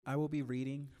I will be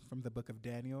reading from the book of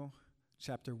Daniel,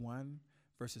 chapter 1,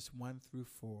 verses 1 through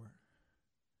 4.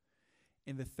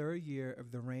 In the 3rd year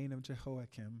of the reign of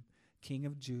Jehoiakim, king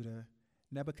of Judah,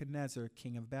 Nebuchadnezzar,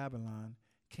 king of Babylon,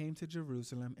 came to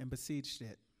Jerusalem and besieged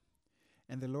it.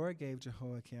 And the Lord gave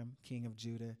Jehoiakim, king of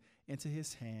Judah, into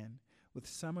his hand with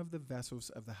some of the vessels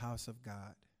of the house of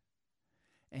God.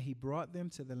 And he brought them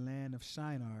to the land of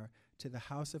Shinar, to the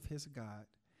house of his God,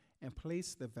 and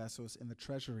placed the vessels in the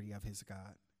treasury of his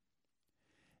God.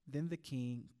 Then the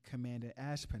king commanded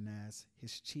Ashpenaz,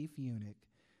 his chief eunuch,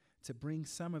 to bring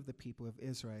some of the people of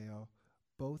Israel,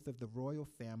 both of the royal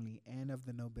family and of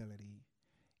the nobility,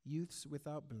 youths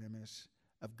without blemish,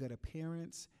 of good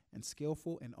appearance and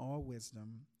skillful in all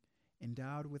wisdom,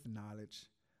 endowed with knowledge,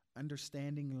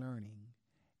 understanding learning,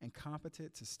 and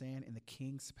competent to stand in the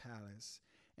king's palace,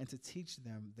 and to teach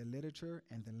them the literature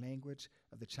and the language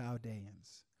of the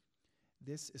Chaldeans.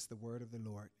 This is the word of the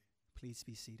Lord. Please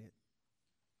be seated.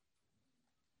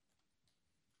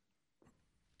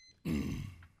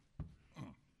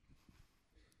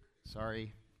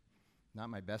 Sorry, not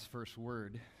my best first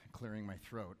word, clearing my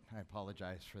throat. I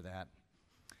apologize for that.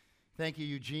 Thank you,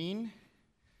 Eugene,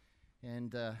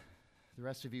 and the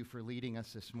rest of you for leading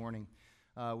us this morning.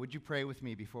 Would you pray with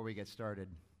me before we get started?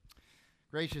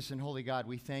 Gracious and holy God,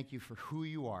 we thank you for who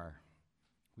you are.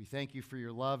 We thank you for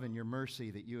your love and your mercy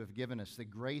that you have given us, the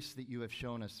grace that you have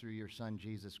shown us through your Son,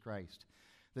 Jesus Christ,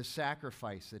 the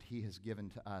sacrifice that he has given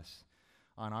to us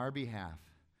on our behalf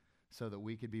so that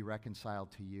we could be reconciled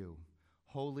to you,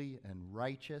 holy and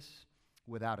righteous,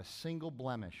 without a single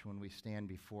blemish when we stand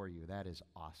before you. That is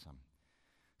awesome.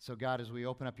 So God, as we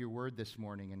open up your word this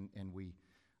morning and we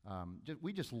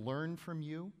just learn from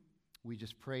you, we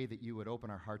just pray that you would open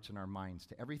our hearts and our minds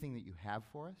to everything that you have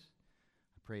for us.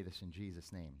 I pray this in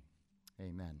Jesus' name.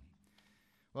 Amen.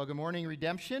 Well, good morning,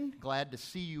 Redemption. Glad to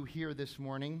see you here this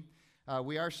morning.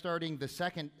 We are starting the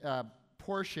second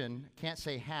portion, can't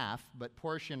say half, but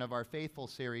portion of our Faithful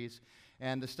series,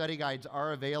 and the study guides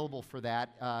are available for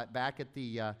that back at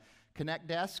the Connect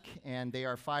desk, and they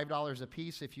are $5 a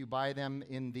piece if you buy them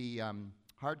in the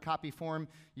hard copy form.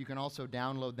 You can also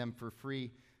download them for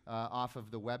free off of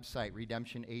the website,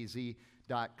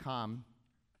 redemptionaz.com.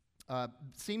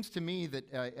 Seems to me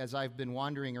that as I've been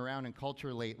wandering around in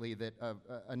culture lately, that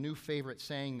a new favorite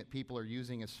saying that people are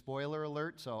using is spoiler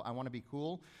alert, so I want to be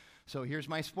cool. So here's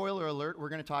my spoiler alert. We're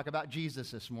going to talk about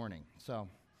Jesus this morning.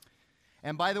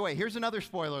 And by the way, here's another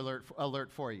spoiler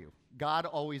alert for you. God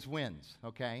always wins,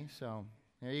 okay? So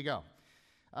there you go.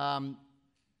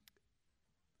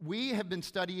 We have been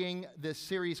studying this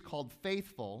series called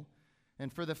Faithful,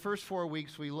 and for the first 4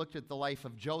 weeks, we looked at the life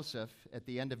of Joseph at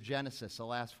the end of Genesis, the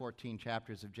last 14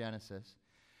 chapters of Genesis.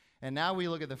 And now we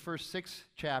look at the first 6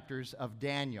 chapters of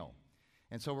Daniel.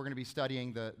 And so we're going to be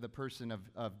studying the person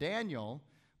of Daniel,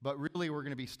 but really we're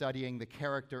going to be studying the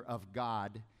character of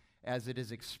God as it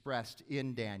is expressed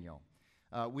in Daniel.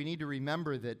 We need to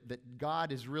remember that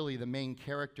God is really the main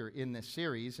character in this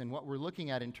series, and what we're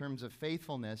looking at in terms of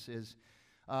faithfulness is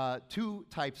 2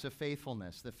 types of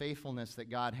faithfulness: the faithfulness that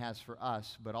God has for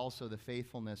us, but also the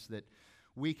faithfulness that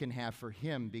we can have for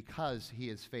him because he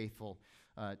is faithful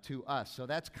to us. So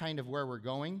that's kind of where we're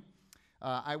going.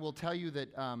 I will tell you that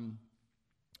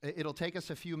it'll take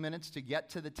us a few minutes to get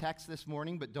to the text this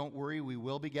morning, but don't worry, we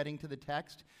will be getting to the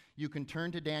text. You can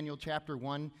turn to Daniel chapter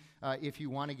 1 if you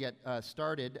want to get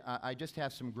started. I just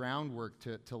have some groundwork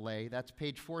to lay. That's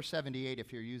page 478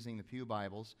 if you're using the Pew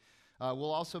Bibles.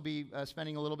 We'll also be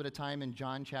spending a little bit of time in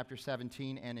John chapter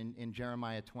 17 and in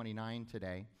Jeremiah 29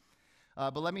 today.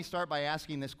 But let me start by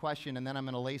asking this question, and then I'm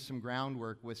going to lay some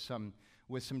groundwork with some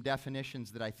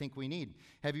definitions that I think we need.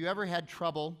 Have you ever had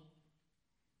trouble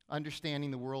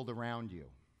understanding the world around you?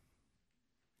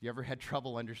 You ever had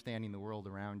trouble understanding the world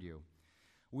around you?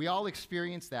 We all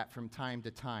experience that from time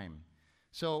to time.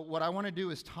 So what I want to do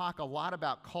is talk a lot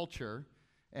about culture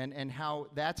and how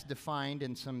that's defined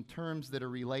in some terms that are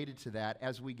related to that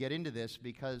as we get into this,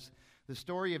 because the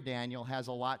story of Daniel has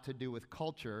a lot to do with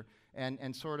culture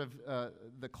and sort of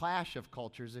the clash of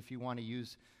cultures, if you want to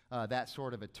use that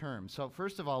sort of a term. So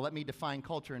first of all, let me define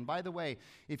culture. And by the way,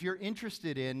 if you're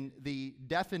interested in the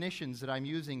definitions that I'm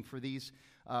using for these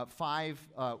 5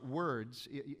 words,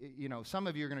 you know, some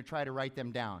of you are going to try to write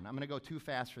them down. I'm going to go too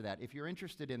fast for that. If you're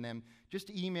interested in them, just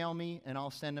email me and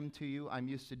I'll send them to you. I'm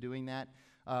used to doing that.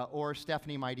 Or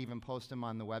Stephanie might even post them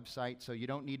on the website, so you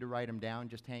don't need to write them down.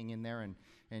 Just hang in there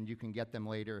and you can get them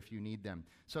later if you need them.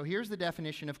 So here's the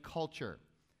definition of culture.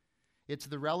 It's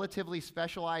the relatively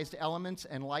specialized elements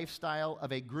and lifestyle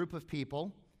of a group of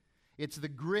people. It's the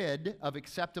grid of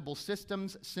acceptable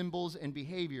systems, symbols, and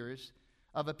behaviors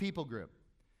of a people group.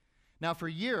 Now, for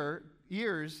years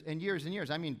and years and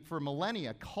years, I mean, for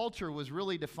millennia, culture was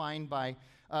really defined by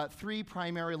three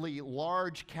primarily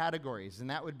large categories, and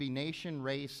that would be nation,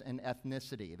 race, and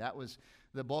ethnicity. That was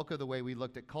the bulk of the way we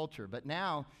looked at culture. But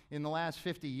now, in the last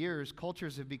 50 years,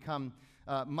 cultures have become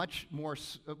much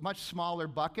smaller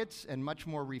buckets and much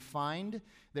more refined.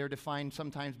 They're defined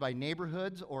sometimes by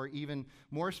neighborhoods, or even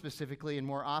more specifically and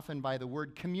more often by the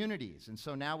word communities. And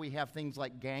so now we have things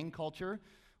like gang culture,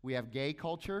 we have gay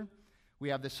culture, we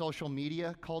have the social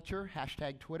media culture,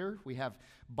 hashtag Twitter. We have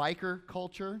biker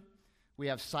culture. We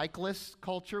have cyclist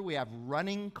culture. We have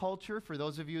running culture for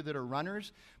those of you that are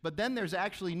runners. But then there's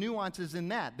actually nuances in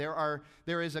that.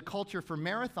 There is a culture for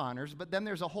marathoners, but then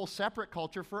there's a whole separate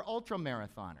culture for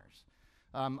ultra-marathoners.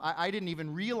 I didn't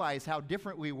even realize how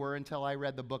different we were until I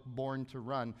read the book Born to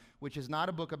Run, which is not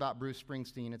a book about Bruce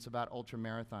Springsteen. It's about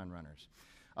ultra-marathon runners.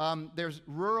 There's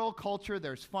rural culture,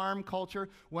 there's farm culture.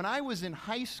 When I was in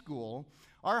high school,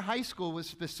 our high school was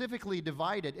specifically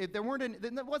divided. It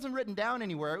wasn't written down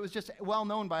anywhere. It was just well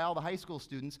known by all the high school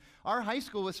students. Our high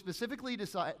school was specifically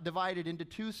divided into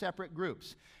two separate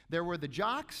groups. There were the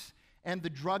jocks and the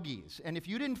druggies. And if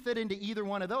you didn't fit into either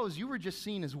one of those, you were just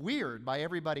seen as weird by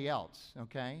everybody else,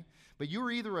 okay? But you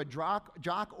were either a jock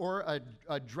or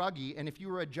a druggie. And if you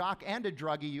were a jock and a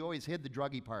druggie, you always hid the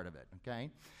druggie part of it,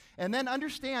 okay? And then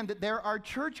understand that there are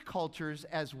church cultures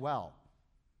as well.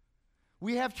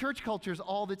 We have church cultures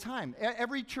all the time.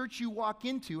 Every church you walk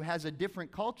into has a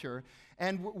different culture,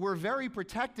 and we're very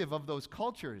protective of those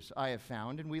cultures, I have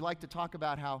found, and we like to talk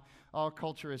about how our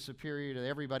culture is superior to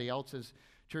everybody else's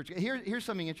church. Here's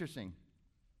something interesting.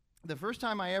 The first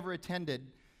time I ever attended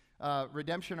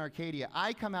Redemption Arcadia,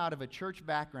 I come out of a church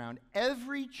background.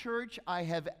 Every church I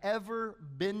have ever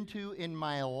been to in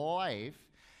my life,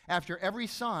 after every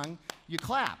song, you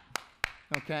clap,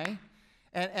 okay?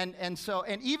 And so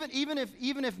even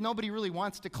if nobody really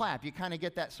wants to clap, you kind of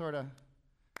get that sort of,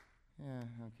 yeah,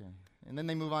 okay. And then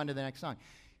they move on to the next song.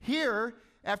 Here,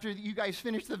 after you guys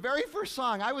finished the very first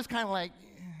song, I was kind of like,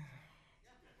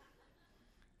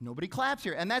 nobody claps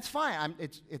here, and that's fine.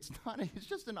 It's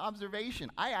just an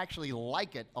observation. I actually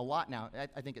like it a lot now.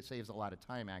 I think it saves a lot of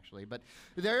time, actually. But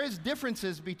there is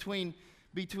differences between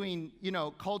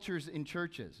cultures in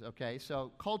churches, okay?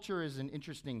 So culture is an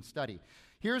interesting study.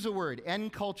 Here's a word,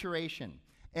 enculturation.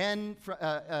 N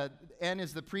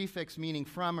is the prefix meaning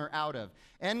from or out of.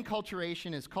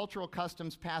 Enculturation is cultural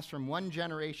customs passed from one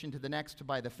generation to the next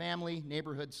by the family,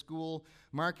 neighborhood, school,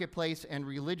 marketplace, and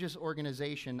religious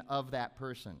organization of that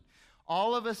person.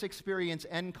 All of us experience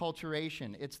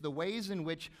enculturation. It's the ways in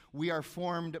which we are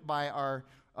formed by our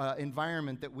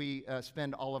environment that we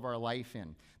spend all of our life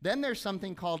in. Then there's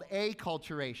something called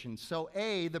acculturation. So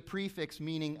a, the prefix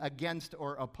meaning against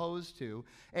or opposed to.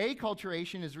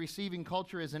 Acculturation is receiving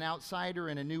culture as an outsider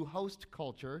in a new host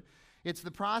culture. It's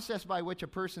the process by which a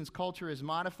person's culture is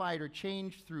modified or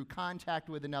changed through contact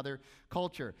with another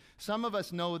culture. Some of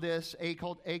us know this,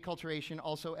 acculturation,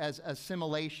 also as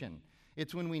assimilation.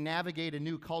 It's when we navigate a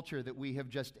new culture that we have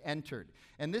just entered.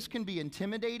 And this can be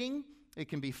intimidating. It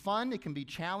can be fun, it can be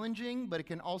challenging, but it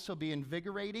can also be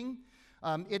invigorating.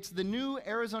 It's the new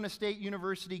Arizona State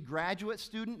University graduate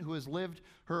student who has lived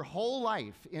her whole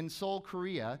life in Seoul,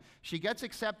 Korea. She gets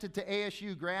accepted to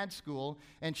ASU grad school,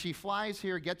 and she flies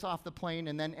here, gets off the plane,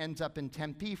 and then ends up in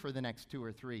Tempe for the next 2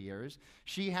 or 3 years.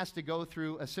 She has to go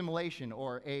through assimilation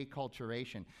or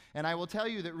acculturation. And I will tell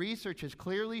you that research has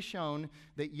clearly shown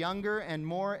that younger and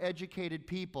more educated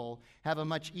people have a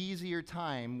much easier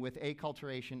time with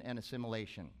acculturation and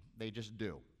assimilation. They just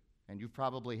do. And you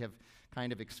probably have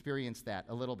kind of experienced that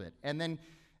a little bit. And then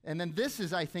this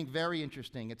is, I think, very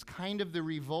interesting. It's kind of the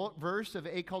reverse of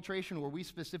acculturation, where we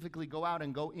specifically go out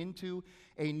and go into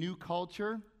a new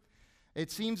culture.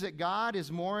 It seems that God is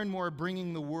more and more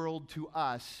bringing the world to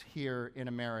us here in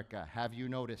America. Have you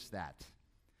noticed that?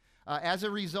 As a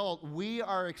result, we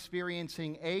are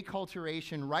experiencing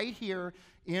acculturation right here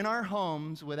in our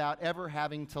homes without ever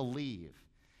having to leave.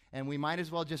 And we might as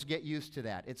well just get used to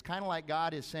that. It's kind of like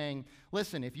God is saying,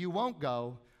 listen, if you won't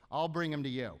go, I'll bring them to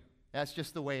you. That's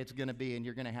just the way it's going to be, and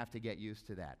you're going to have to get used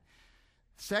to that.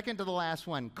 Second to the last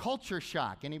one, culture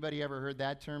shock. Anybody ever heard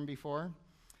that term before?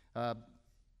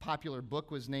 Popular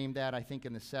book was named that, I think,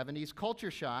 in the 70s.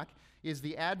 Culture shock is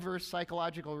the adverse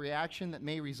psychological reaction that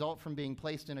may result from being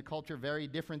placed in a culture very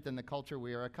different than the culture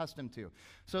we are accustomed to.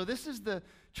 So this is the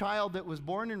child that was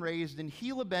born and raised in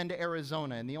Gila Bend,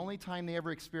 Arizona, and the only time they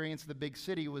ever experienced the big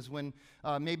city was when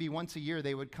maybe once a year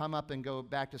they would come up and go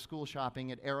back to school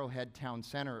shopping at Arrowhead Town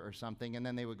Center or something, and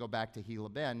then they would go back to Gila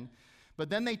Bend. But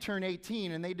then they turn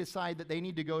 18 and they decide that they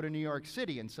need to go to New York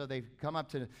City. And so they come up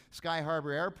to Sky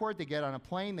Harbor Airport, they get on a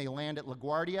plane, they land at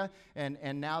LaGuardia, and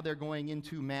now they're going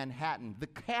into Manhattan. The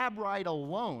cab ride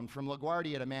alone from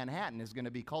LaGuardia to Manhattan is going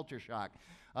to be culture shock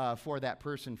for that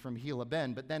person from Gila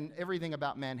Bend. But then everything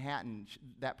about Manhattan,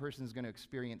 that person is going to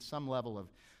experience some level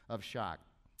of shock.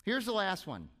 Here's the last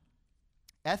one.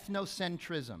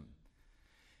 Ethnocentrism.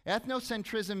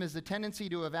 Ethnocentrism is the tendency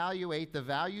to evaluate the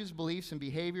values, beliefs, and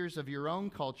behaviors of your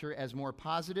own culture as more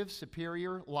positive,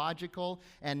 superior, logical,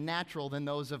 and natural than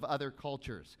those of other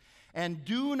cultures. And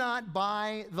do not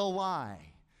buy the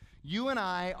lie. You and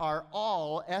I are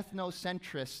all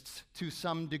ethnocentrists to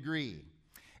some degree.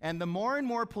 And the more and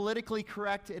more politically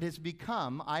correct it has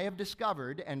become, I have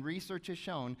discovered, and research has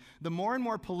shown, the more and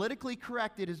more politically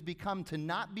correct it has become to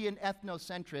not be an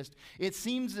ethnocentrist, it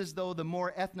seems as though the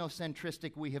more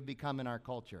ethnocentristic we have become in our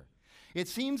culture. It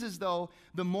seems as though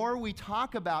the more we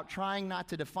talk about trying not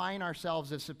to define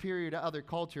ourselves as superior to other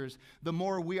cultures, the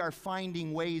more we are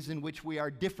finding ways in which we are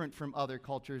different from other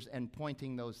cultures and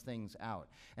pointing those things out.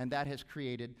 And that has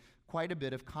created quite a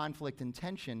bit of conflict and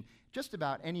tension just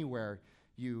about anywhere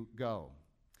you go.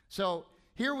 So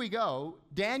here we go.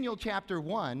 Daniel chapter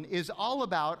 1 is all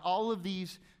about all of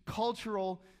these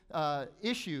cultural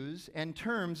issues and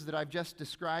terms that I've just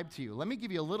described to you. Let me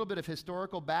give you a little bit of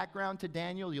historical background to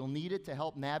Daniel. You'll need it to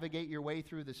help navigate your way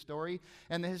through the story.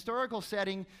 And the historical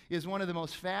setting is one of the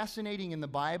most fascinating in the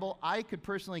Bible. I could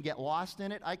personally get lost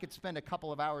in it. I could spend a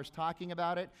couple of hours talking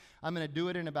about it. I'm going to do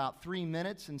it in about 3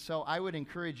 minutes, and so I would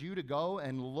encourage you to go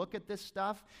and look at this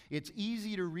stuff. It's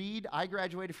easy to read. I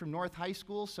graduated from North High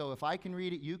School, so if I can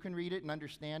read it, you can read it and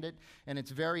understand it, and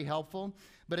it's very helpful.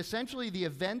 But essentially, the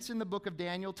events in the book of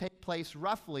Daniel take place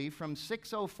roughly from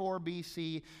 604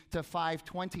 BC to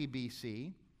 520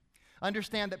 BC.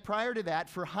 Understand that prior to that,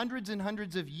 for hundreds and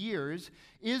hundreds of years,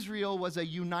 Israel was a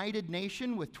united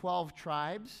nation with 12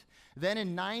 tribes. Then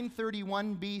in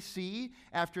 931 BC,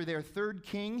 after their third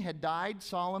king had died,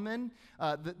 Solomon,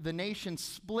 the nation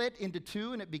split into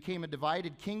two and it became a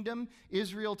divided kingdom.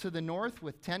 Israel to the north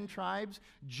with 10 tribes,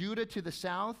 Judah to the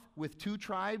south with 2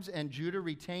 tribes, and Judah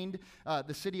retained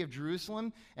the city of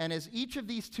Jerusalem. And as each of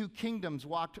these two kingdoms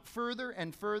walked further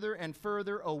and further and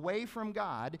further away from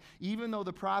God, even though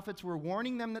the prophets were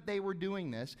warning them that they were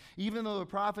doing this, even though the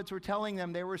prophets were telling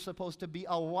them they were supposed to be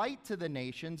a light to the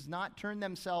nations, not turn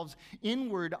themselves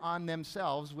inward on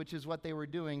themselves, which is what they were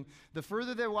doing, the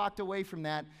further they walked away from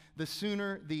that, the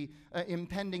sooner the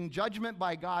impending judgment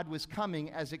by God was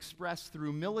coming, as expressed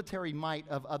through military might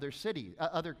of other cities,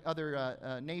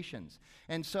 other nations.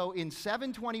 And so in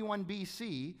 721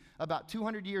 BC, about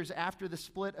 200 years after the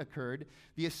split occurred,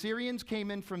 the Assyrians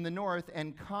came in from the north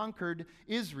and conquered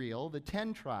Israel, the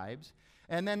 10 tribes.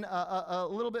 And then a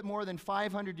little bit more than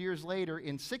 500 years later,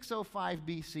 in 605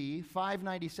 BC,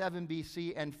 597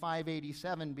 BC, and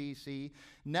 587 BC,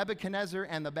 Nebuchadnezzar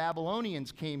and the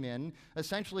Babylonians came in,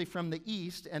 essentially from the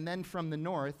east and then from the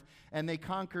north, and they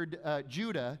conquered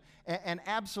Judah and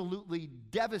absolutely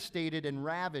devastated and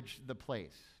ravaged the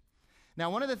place. Now,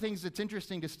 one of the things that's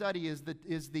interesting to study is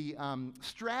the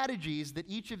strategies that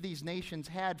each of these nations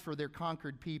had for their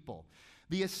conquered people.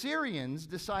 The Assyrians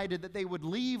decided that they would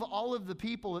leave all of the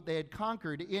people that they had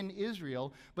conquered in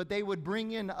Israel, but they would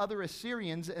bring in other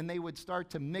Assyrians and they would start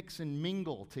to mix and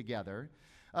mingle together.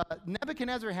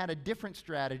 Nebuchadnezzar had a different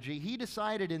strategy. He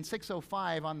decided in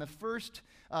 605, on the first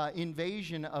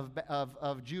invasion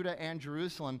of Judah and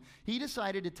Jerusalem, he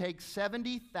decided to take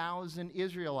 70,000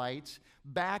 Israelites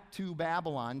back to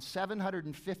Babylon,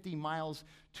 750 miles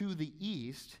to the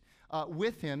east,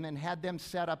 with him, and had them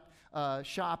set up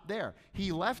shop there.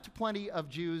 He left plenty of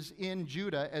Jews in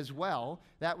Judah as well.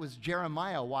 That was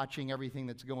Jeremiah watching everything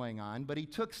that's going on. But he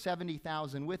took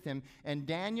 70,000 with him, and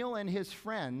Daniel and his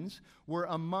friends were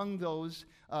among those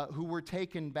who were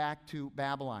taken back to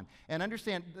Babylon. And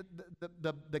understand,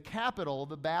 the capital,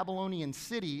 the Babylonian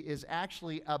city, is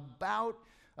actually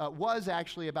was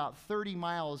actually about 30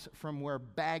 miles from where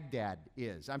Baghdad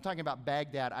is. I'm talking about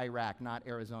Baghdad, Iraq, not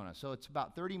Arizona. So it's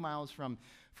about 30 miles from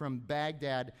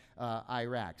Baghdad,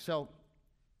 Iraq. So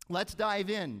let's dive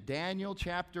in. Daniel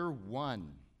chapter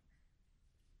 1.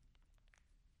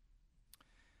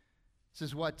 This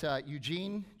is what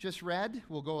Eugene just read.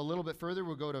 We'll go a little bit further.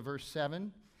 We'll go to verse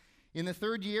 7. In the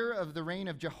 3rd year of the reign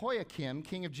of Jehoiakim,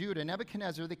 king of Judah,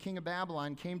 Nebuchadnezzar, the king of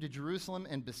Babylon, came to Jerusalem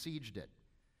and besieged it.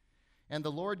 And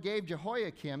the Lord gave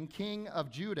Jehoiakim, king of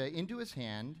Judah, into his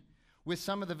hand with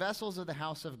some of the vessels of the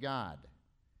house of God.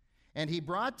 And he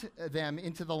brought them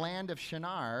into the land of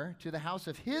Shinar, to the house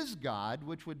of his god,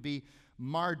 which would be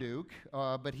Marduk,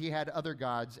 but he had other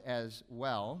gods as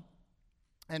well.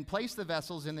 and placed the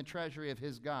vessels in the treasury of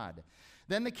his God.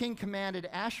 Then the king commanded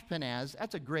Ashpenaz,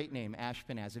 that's a great name,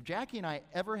 Ashpenaz. If Jackie and I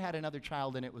ever had another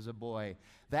child and it was a boy,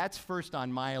 that's first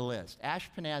on my list.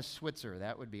 Ashpenaz Switzer,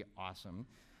 that would be awesome.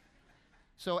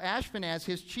 So Ashpenaz,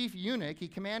 his chief eunuch, he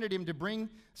commanded him to bring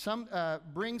some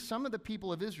of the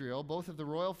people of Israel, both of the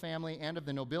royal family and of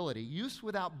the nobility, youths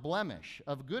without blemish,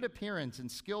 of good appearance and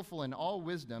skillful in all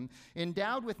wisdom,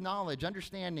 endowed with knowledge,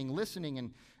 understanding, listening,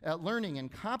 and learning,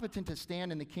 and competent to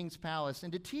stand in the king's palace,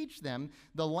 and to teach them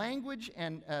the language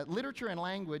and literature and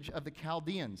language of the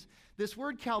Chaldeans. This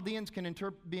word Chaldeans can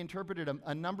be interpreted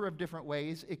a number of different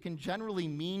ways. It can generally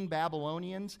mean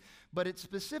Babylonians, but it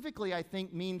specifically, I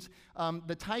think, means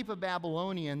the type of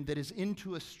Babylonian that is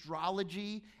into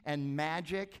astrology and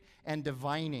magic and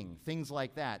divining, things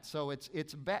like that. So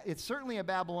it's certainly a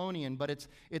Babylonian, but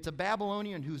it's a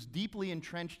Babylonian who's deeply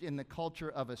entrenched in the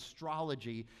culture of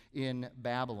astrology in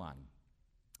Babylon.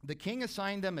 The king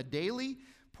assigned them a daily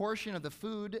portion of the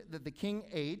food that the king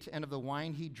ate and of the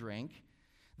wine he drank.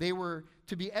 They were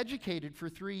to be educated for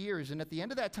 3 years, and at the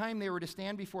end of that time they were to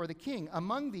stand before the king.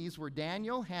 Among these were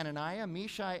Daniel, Hananiah,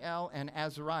 Mishael, and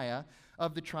Azariah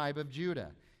of the tribe of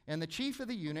Judah. And the chief of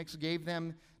the eunuchs gave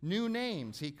them new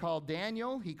names. He called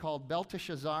Daniel, he called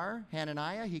Belteshazzar.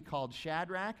 Hananiah, he called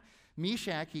Shadrach.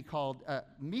 Mishael, he called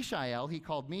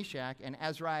Meshach, and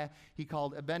Azariah, he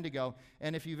called Abednego.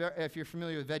 And if you're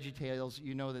familiar with VeggieTales,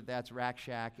 you know that that's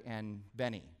Rakshak and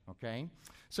Benny, okay?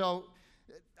 So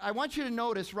I want you to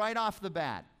notice right off the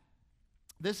bat,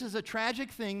 this is a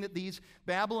tragic thing that these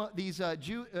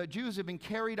Jews have been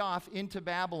carried off into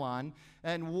Babylon,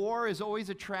 and war is always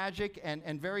a tragic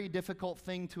and very difficult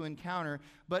thing to encounter.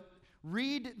 But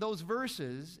read those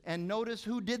verses and notice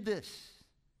who did this.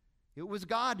 It was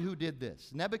God who did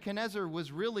this. Nebuchadnezzar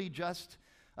was really just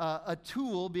a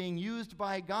tool being used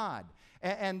by God.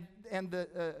 And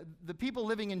the people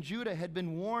living in Judah had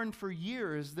been warned for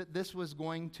years that this was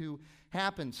going to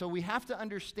happen. So we have to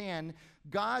understand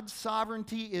God's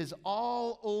sovereignty is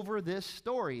all over this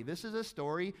story. This is a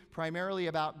story primarily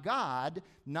about God,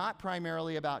 not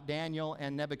primarily about Daniel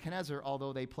and Nebuchadnezzar,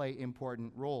 although they play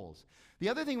important roles. The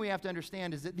other thing we have to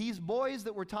understand is that these boys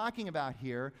that we're talking about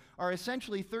here are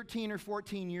essentially 13 or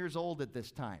 14 years old at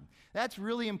this time. That's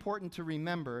really important to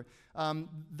remember.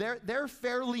 They're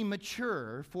fairly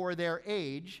mature for their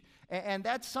age, and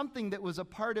that's something that was a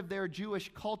part of their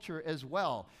Jewish culture as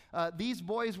well. These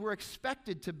boys were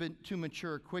expected to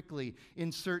mature quickly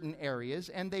in certain areas,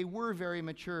 and they were very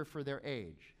mature for their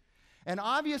age. And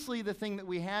obviously the thing that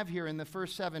we have here in the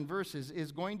first 7 verses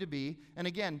is going to be, and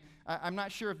again, I'm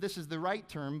not sure if this is the right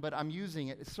term, but I'm using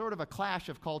it, it's sort of a clash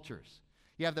of cultures.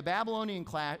 You have the Babylonian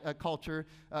culture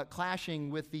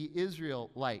clashing with the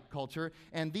Israelite culture,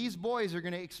 and these boys are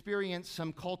going to experience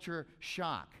some culture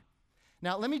shock.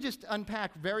 Now, let me just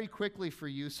unpack very quickly for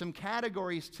you some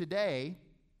categories today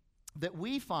that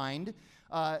we find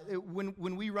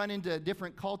when we run into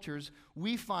different cultures,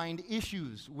 we find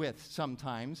issues with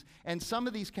sometimes. And some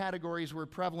of these categories were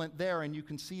prevalent there, and you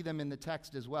can see them in the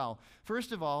text as well.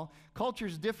 First of all,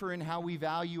 cultures differ in how we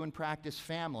value and practice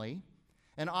family.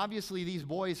 And obviously, these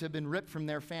boys have been ripped from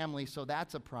their family, so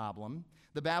that's a problem.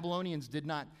 The Babylonians did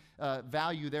not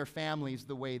value their families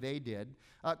the way they did.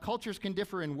 Cultures can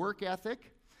differ in work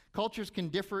ethic. Cultures can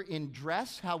differ in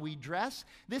dress, how we dress.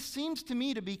 This seems to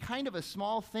me to be kind of a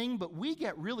small thing, but we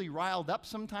get really riled up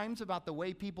sometimes about the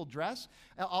way people dress,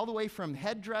 all the way from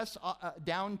headdress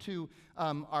down to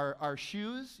our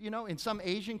shoes. You know, in some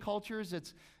Asian cultures,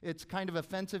 it's kind of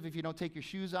offensive if you don't take your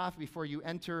shoes off before you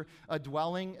enter a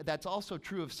dwelling. That's also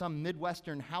true of some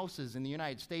Midwestern houses in the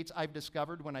United States, I've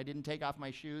discovered when I didn't take off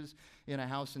my shoes in a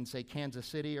house in, say, Kansas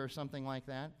City or something like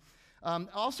that.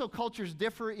 Also, cultures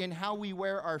differ in how we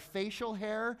wear our facial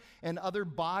hair and other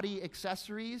body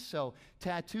accessories. So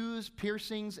tattoos,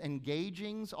 piercings,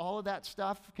 engagings, all of that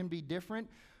stuff can be different.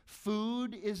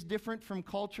 Food is different from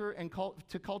culture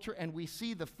to culture, and we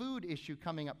see the food issue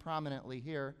coming up prominently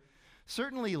here.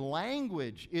 Certainly,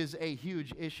 language is a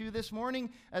huge issue. This morning,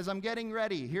 as I'm getting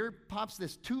ready, here pops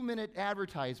this 2-minute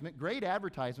advertisement, great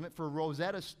advertisement for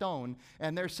Rosetta Stone,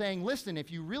 and they're saying, listen, if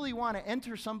you really want to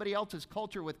enter somebody else's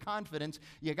culture with confidence,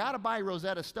 you got to buy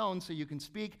Rosetta Stone so you can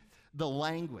speak the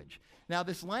language. Now,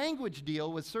 this language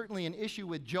deal was certainly an issue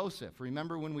with Joseph.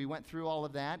 Remember when we went through all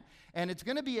of that? And it's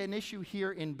going to be an issue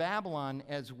here in Babylon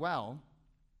as well.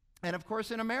 And of course,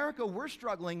 in America, we're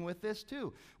struggling with this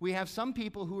too. We have some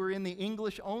people who are in the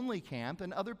English-only camp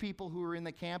and other people who are in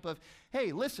the camp of,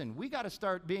 hey, listen, we got to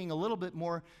start being a little bit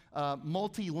more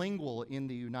multilingual in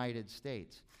the United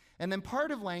States. And then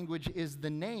part of language is the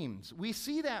names. We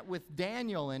see that with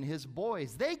Daniel and his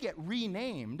boys. They get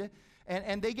renamed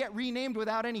And they get renamed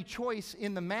without any choice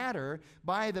in the matter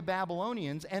by the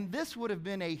Babylonians. And this would have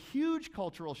been a huge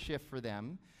cultural shift for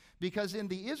them, because in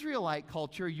the Israelite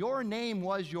culture, your name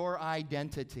was your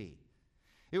identity.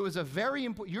 It was a very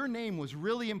important, your name was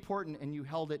really important, and you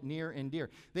held it near and dear.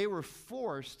 They were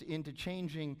forced into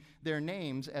changing their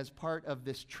names as part of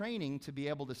this training to be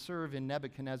able to serve in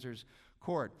Nebuchadnezzar's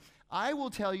court. I will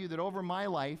tell you that over my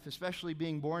life, especially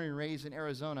being born and raised in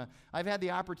Arizona, I've had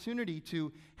the opportunity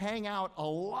to hang out a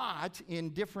lot in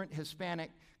different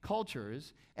Hispanic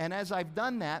cultures. And as I've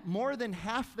done that, more than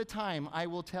half the time, I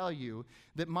will tell you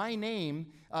that my name,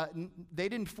 they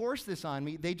didn't force this on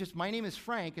me. My name is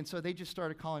Frank, and so they just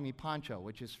started calling me Pancho,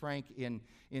 which is Frank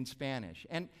in Spanish.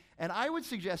 And I would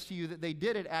suggest to you that they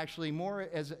did it actually more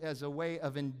as a way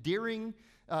of endearing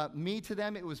me to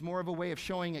them. It was more of a way of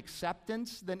showing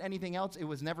acceptance than anything else. It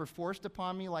was never forced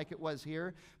upon me like it was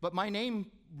here. But my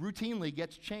name routinely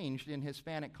gets changed in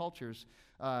Hispanic cultures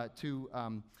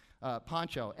to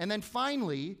Pancho. And then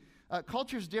finally,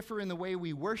 cultures differ in the way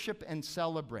we worship and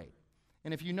celebrate.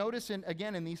 And if you notice,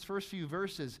 again, in these first few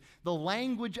verses, the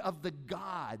language of the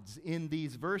gods in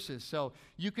these verses. So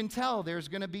you can tell there's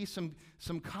going to be some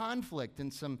conflict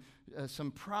and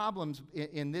some problems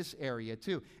in this area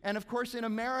too. And of course, in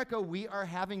America, we are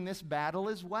having this battle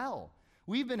as well.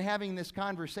 We've been having this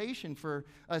conversation for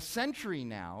a century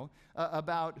now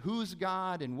about who's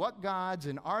God and what gods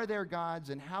and are there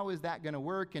gods and how is that going to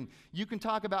work. And you can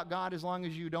talk about God as long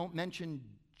as you don't mention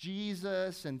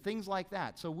Jesus and things like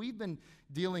that. So we've been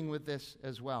dealing with this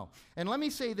as well. And let me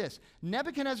say this,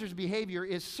 Nebuchadnezzar's behavior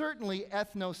is certainly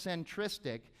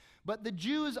ethnocentristic, but the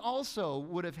Jews also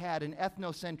would have had an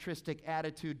ethnocentristic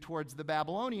attitude towards the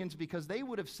Babylonians, because they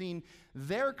would have seen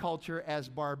their culture as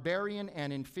barbarian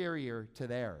and inferior to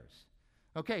theirs.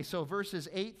 Okay, so verses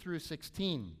 8 through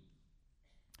 16.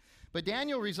 But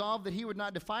Daniel resolved that he would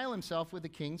not defile himself with the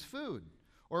king's food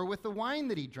or with the wine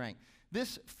that he drank.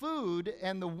 This food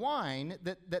and the wine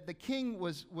that the king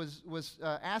was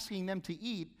asking them to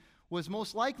eat was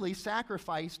most likely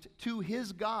sacrificed to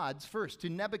his gods first, to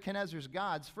Nebuchadnezzar's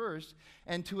gods first,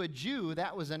 and to a Jew,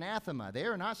 that was anathema. They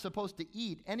are not supposed to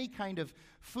eat any kind of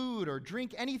food or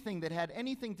drink anything that had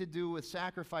anything to do with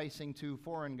sacrificing to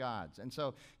foreign gods. And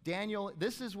so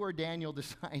this is where Daniel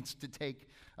decides to take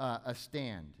a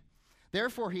stand.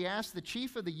 Therefore, he asked the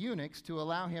chief of the eunuchs to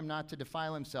allow him not to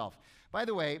defile himself. By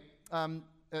the way,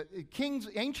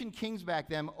 ancient kings back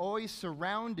then always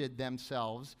surrounded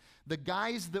themselves, the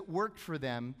guys that worked for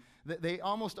them, they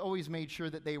almost always made sure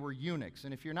that they were eunuchs.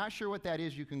 And if you're not sure what that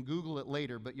is, you can Google it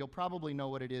later, but you'll probably know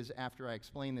what it is after I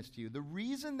explain this to you. The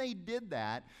reason they did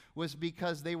that was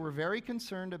because they were very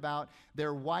concerned about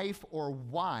their wife or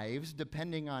wives,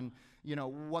 depending on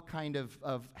what kind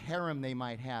of harem they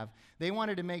might have. They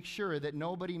wanted to make sure that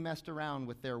nobody messed around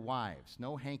with their wives.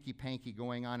 No hanky-panky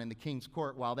going on in the king's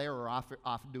court while they were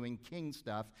off doing king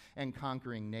stuff and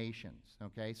conquering nations.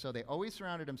 Okay, so they always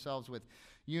surrounded themselves with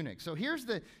eunuchs. So here's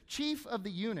the chief of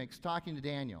the eunuchs talking to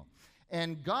Daniel.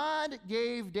 And God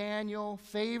gave Daniel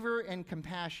favor and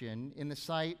compassion in the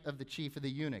sight of the chief of the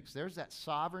eunuchs. There's that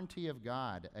sovereignty of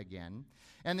God again.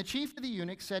 And the chief of the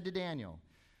eunuchs said to Daniel,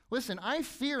 "Listen, I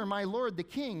fear my lord the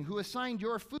king, who assigned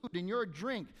your food and your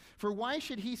drink, for why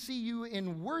should he see you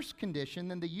in worse condition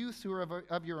than the youths who are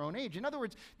of your own age?" In other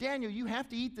words, Daniel, you have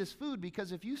to eat this food,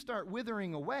 because if you start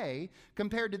withering away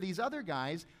compared to these other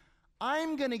guys,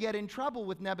 I'm going to get in trouble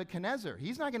with Nebuchadnezzar.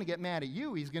 He's not going to get mad at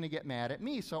you, he's going to get mad at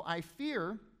me. So I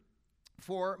fear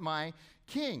for my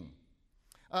king.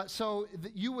 So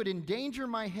that you would endanger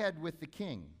my head with the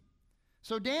king.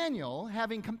 So Daniel,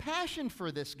 having compassion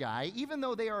for this guy, even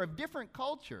though they are of different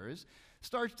cultures,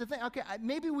 starts to think, okay,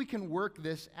 maybe we can work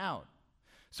this out.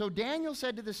 So Daniel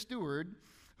said to the steward,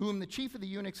 whom the chief of the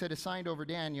eunuchs had assigned over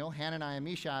Daniel, Hananiah,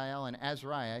 Mishael, and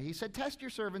Azariah, he said, "Test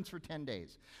your servants for 10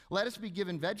 days. Let us be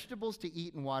given vegetables to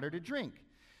eat and water to drink.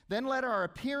 Then let our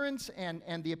appearance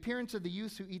and the appearance of the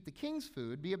youths who eat the king's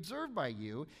food be observed by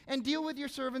you, and deal with your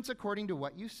servants according to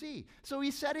what you see." So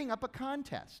he's setting up a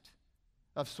contest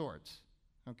of sorts.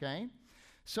 Okay?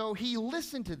 So he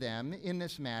listened to them in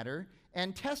this matter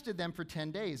and tested them for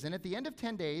 10 days. And at the end of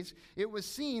 10 days, it was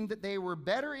seen that they were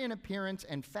better in appearance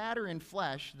and fatter in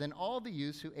flesh than all the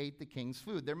youths who ate the king's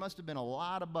food. There must have been a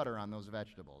lot of butter on those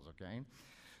vegetables, okay?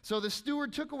 So the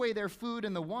steward took away their food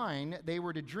and the wine they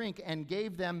were to drink and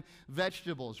gave them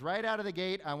vegetables. Right out of the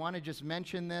gate, I want to just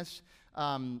mention this.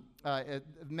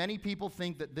 Many people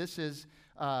think that this is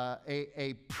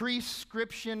a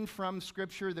prescription from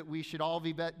Scripture that we should all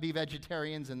be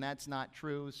vegetarians, and that's not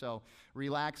true, so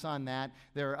relax on that.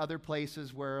 There are other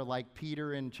places where, like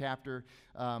Peter in chapter,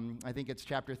 I think it's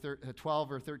chapter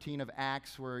 12 or 13 of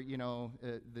Acts, where,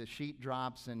 the sheet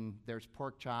drops and there's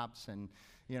pork chops and,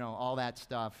 all that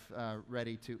stuff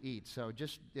ready to eat. So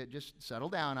just settle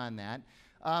down on that.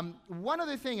 One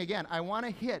other thing, again, I want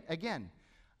to hit, again,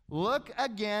 look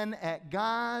again at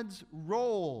God's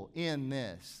role in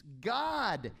this.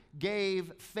 God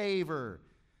gave favor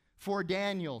for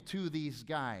Daniel to these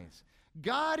guys.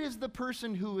 God is the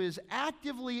person who is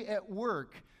actively at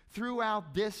work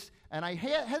throughout this, and I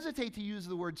hesitate to use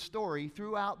the word story,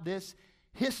 throughout this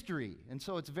history. And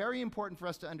so it's very important for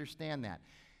us to understand that.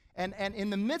 And in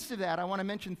the midst of that, I want to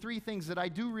mention three things that I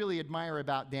do really admire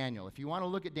about Daniel. If you want to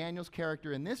look at Daniel's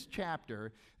character in this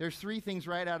chapter, there's three things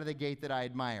right out of the gate that I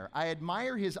admire. I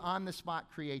admire his on-the-spot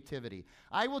creativity.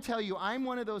 I will tell you, I'm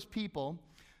one of those people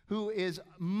who is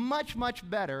much, much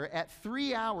better at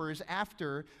 3 hours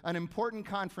after an important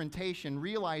confrontation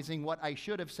realizing what I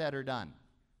should have said or done,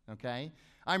 okay?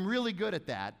 I'm really good at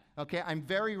that, okay? I'm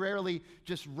very rarely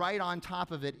just right on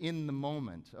top of it in the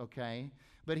moment, okay?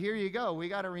 But here you go. We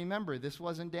got to remember, this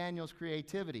wasn't Daniel's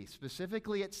creativity.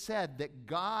 Specifically, it said that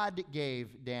God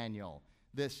gave Daniel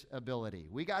this ability.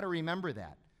 We got to remember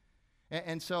that.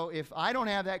 And so if I don't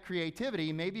have that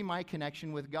creativity, maybe my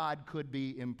connection with God could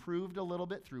be improved a little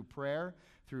bit through prayer,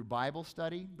 through Bible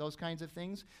study, those kinds of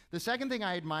things. The second thing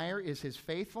I admire is his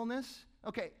faithfulness.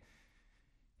 Okay,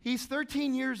 he's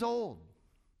 13 years old.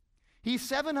 He's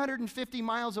 750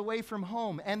 miles away from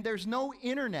home, and there's no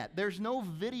internet. There's no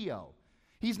video.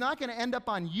 He's not going to end up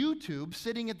on YouTube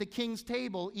sitting at the king's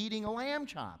table eating a lamb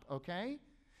chop, okay?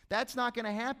 That's not going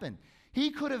to happen. He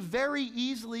could have very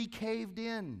easily caved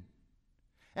in.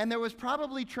 And there was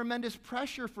probably tremendous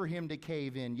pressure for him to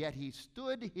cave in, yet he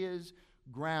stood his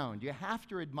ground. You have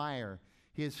to admire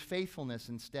his faithfulness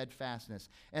and steadfastness.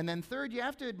 And then third, you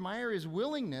have to admire his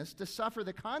willingness to suffer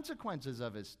the consequences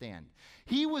of his stand.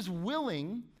 He was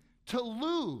willing to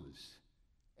lose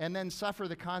and then suffer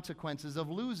the consequences of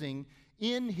losing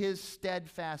in his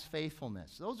steadfast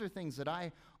faithfulness. Those are things that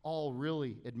I all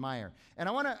really admire. And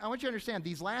I want you to understand,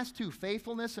 these last two,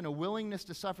 faithfulness and a willingness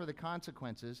to suffer the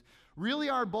consequences, really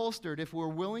are bolstered if we're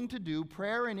willing to do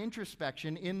prayer and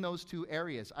introspection in those two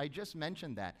areas. I just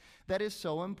mentioned that. That is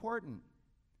so important.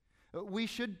 We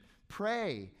should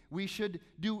pray. We should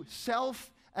do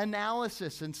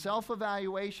self-analysis and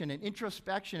self-evaluation and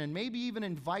introspection, and maybe even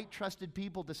invite trusted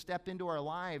people to step into our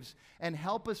lives and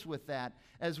help us with that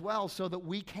as well, so that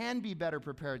we can be better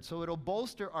prepared, so it'll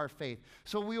bolster our faith,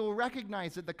 so we will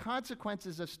recognize that the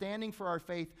consequences of standing for our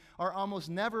faith are almost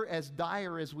never as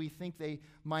dire as we think they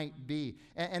might be.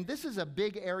 And this is a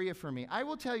big area for me. I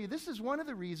will tell you, this is one of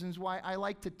the reasons why I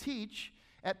like to teach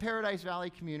at Paradise Valley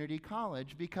Community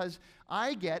College, because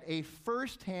I get a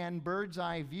first-hand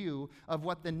bird's-eye view of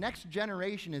what the next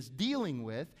generation is dealing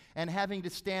with and having to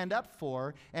stand up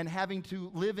for and having to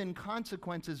live in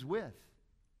consequences with.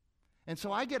 And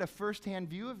so I get a first-hand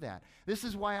view of that. This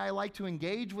is why I like to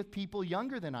engage with people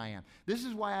younger than I am. This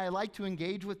is why I like to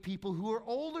engage with people who are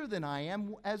older than I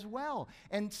am as well,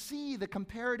 and see the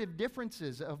comparative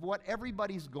differences of what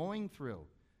everybody's going through.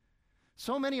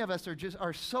 So many of us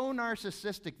are so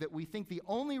narcissistic that we think the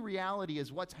only reality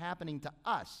is what's happening to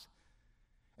us.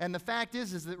 And the fact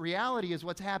is that reality is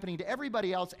what's happening to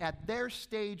everybody else at their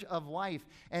stage of life.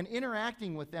 And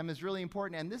interacting with them is really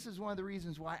important. And this is one of the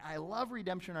reasons why I love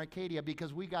Redemption Arcadia,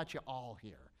 because we got you all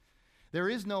here. There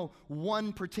is no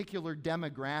one particular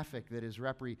demographic that is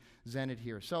represented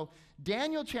here. So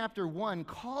Daniel chapter 1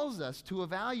 calls us to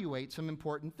evaluate some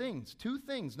important things. Two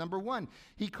things. Number one,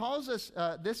 he calls us,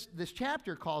 this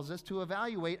chapter calls us to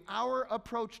evaluate our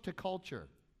approach to culture.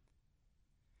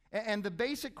 And the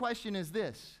basic question is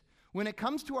this: when it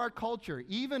comes to our culture,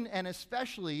 even and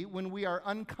especially when we are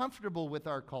uncomfortable with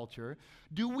our culture,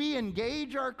 do we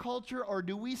engage our culture, or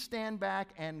do we stand back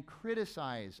and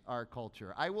criticize our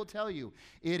culture? I will tell you,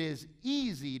 it is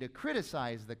easy to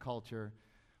criticize the culture,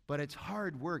 but it's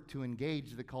hard work to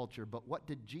engage the culture. But what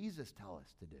did Jesus tell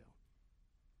us to do?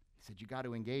 He said, you got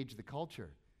to engage the culture.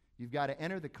 You've got to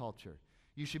enter the culture.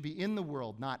 You should be in the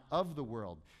world, not of the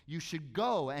world. You should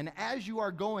go, and as you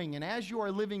are going and as you are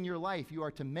living your life, you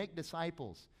are to make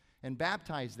disciples and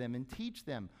baptize them and teach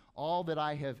them all that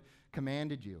I have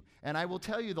commanded you. And I will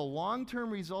tell you, the long-term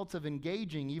results of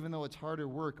engaging, even though it's harder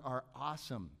work, are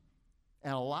awesome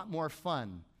and a lot more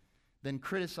fun than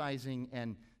criticizing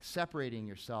and separating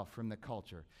yourself from the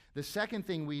culture. The second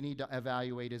thing we need to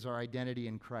evaluate is our identity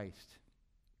in Christ.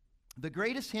 The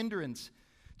greatest hindrance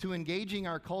to engaging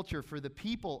our culture for the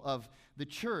people of the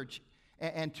church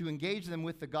and to engage them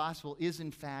with the gospel is,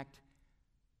 in fact,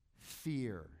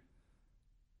 fear.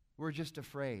 We're just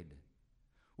afraid.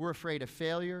 We're afraid of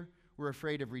failure. We're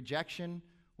afraid of rejection.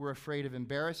 We're afraid of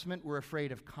embarrassment. We're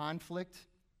afraid of conflict.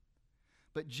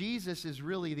 But Jesus is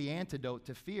really the antidote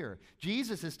to fear.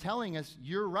 Jesus is telling us,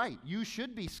 you're right. You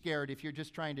should be scared if you're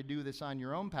just trying to do this on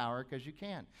your own power, because you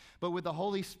can't. But with the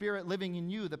Holy Spirit living in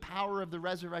you, the power of the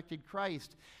resurrected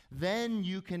Christ, then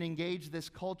you can engage this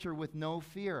culture with no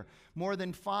fear. More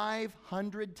than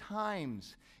 500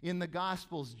 times in the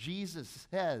Gospels, Jesus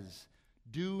says,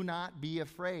 do not be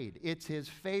afraid. It's his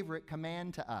favorite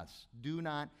command to us. Do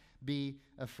not be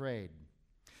afraid.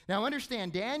 Now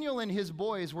understand, Daniel and his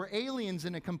boys were aliens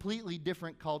in a completely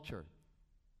different culture.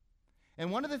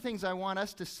 And one of the things I want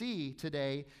us to see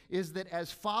today is that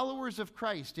as followers of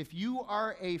Christ, if you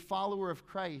are a follower of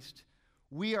Christ,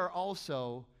 we are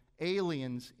also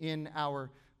aliens in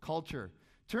our culture.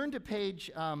 Turn to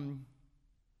page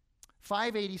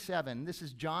 587. This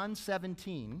is John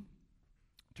 17.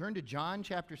 Turn to John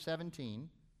chapter 17.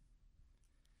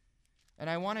 And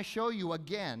I want to show you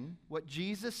again what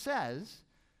Jesus says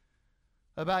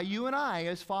about you and I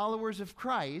as followers of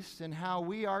Christ and how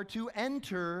we are to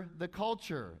enter the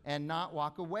culture and not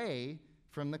walk away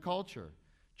from the culture.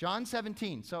 John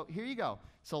 17. So here you go.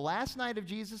 It's the last night of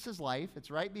Jesus' life.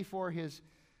 It's right before his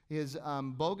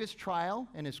bogus trial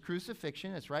and his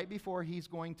crucifixion. It's right before he's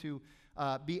going to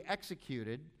be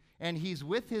executed. And he's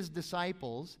with his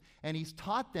disciples, and he's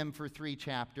taught them for 3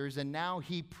 chapters, and now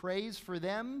he prays for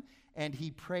them, and he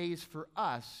prays for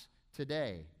us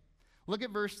today. Look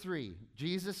at verse 3.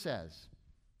 Jesus says,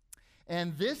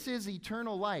 "And this is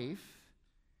eternal life,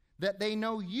 that they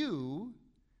know you,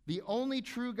 the only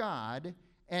true God,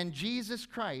 and Jesus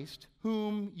Christ,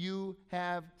 whom you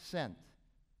have sent."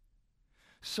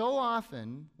 So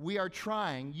often, we are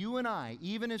trying, you and I,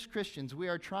 even as Christians, we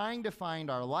are trying to find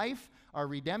our life, our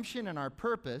redemption, and our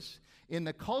purpose in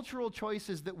the cultural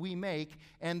choices that we make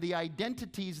and the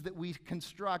identities that we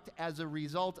construct as a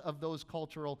result of those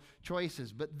cultural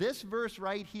choices. But this verse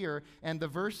right here and the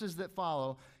verses that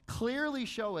follow clearly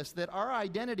show us that our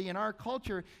identity and our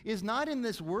culture is not in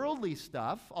this worldly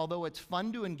stuff, although it's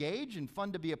fun to engage and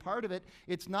fun to be a part of it.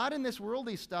 It's not in this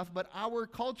worldly stuff, but our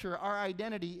culture, our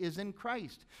identity is in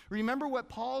Christ. Remember what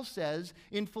Paul says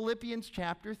in Philippians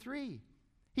chapter 3.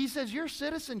 He says, your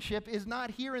citizenship is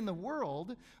not here in the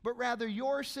world, but rather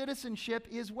your citizenship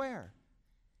is where?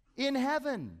 In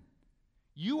heaven.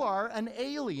 You are an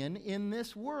alien in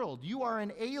this world. You are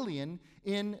an alien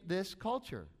in this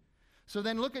culture. So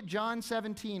then look at John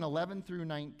 17, 11 through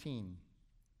 19.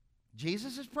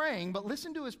 Jesus is praying, but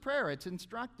listen to his prayer. It's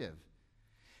instructive.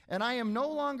 "And I am no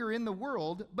longer in the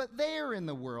world, but they are in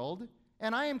the world,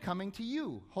 and I am coming to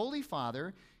you. Holy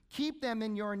Father, keep them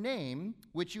in your name,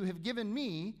 which you have given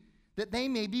me, that they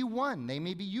may be one, they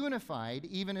may be unified,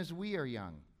 even as we are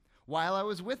young. While I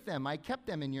was with them, I kept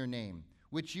them in your name,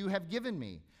 which you have given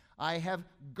me. I have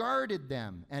guarded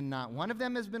them, and not one of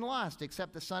them has been lost,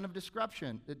 except the son of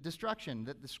destruction, that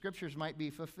the scriptures might be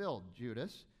fulfilled,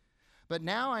 Judas. But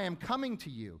now I am coming to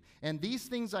you, and these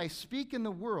things I speak in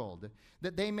the world,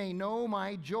 that they may know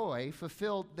my joy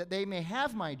fulfilled, that they may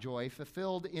have my joy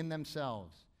fulfilled in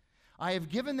themselves. I have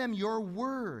given them your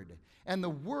word, and the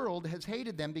world has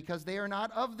hated them because they are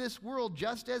not of this world,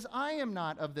 just as I am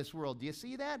not of this world." Do you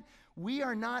see that? We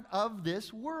are not of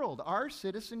this world. Our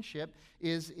citizenship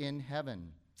is in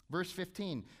heaven. Verse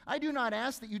 15, "I do not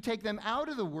ask that you take them out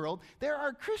of the world." There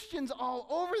are Christians all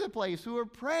over the place who are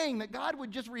praying that God would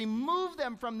just remove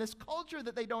them from this culture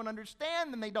that they don't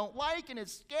understand and they don't like and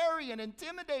is scary and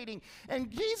intimidating. And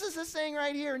Jesus is saying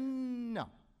right here, no.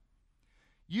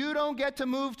 You don't get to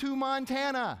move to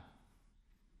Montana.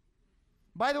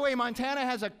 By the way, Montana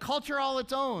has a culture all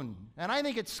its own, and I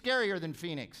think it's scarier than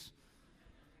Phoenix.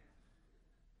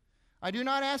 "I do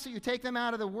not ask that you take them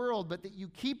out of the world, but that you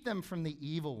keep them from the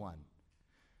evil one."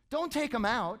 Don't take them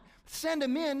out. Send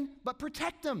them in, but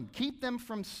protect them. Keep them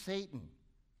from Satan.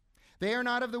 "They are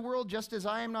not of the world, just as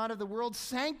I am not of the world.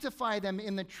 Sanctify them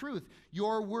in the truth.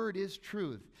 Your word is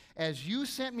truth. As you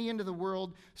sent me into the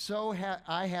world, so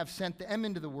I have sent them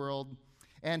into the world.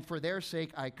 And for their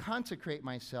sake I consecrate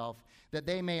myself, that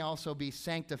they may also be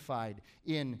sanctified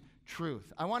in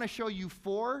truth." I want to show you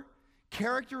 4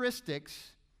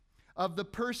 characteristics of the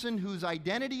person whose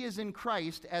identity is in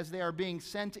Christ as they are being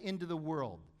sent into the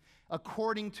world,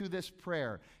 according to this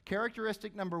prayer.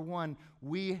 Characteristic number 1,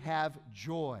 we have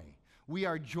joy. We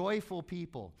are joyful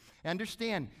people.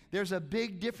 Understand, there's a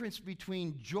big difference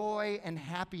between joy and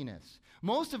happiness.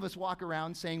 Most of us walk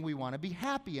around saying we want to be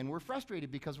happy, and we're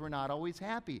frustrated because we're not always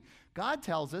happy. God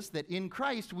tells us that in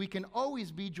Christ we can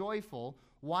always be joyful.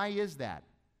 Why is that?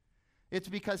 It's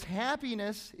because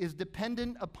happiness is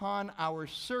dependent upon our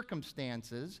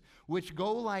circumstances, which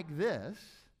go like this,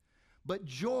 but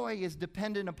joy is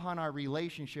dependent upon our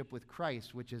relationship with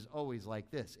Christ, which is always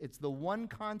like this. It's the one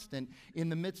constant in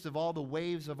the midst of all the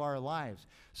waves of our lives.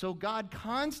 So God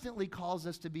constantly calls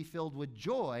us to be filled with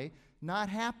joy, not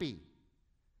happy.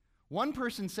 One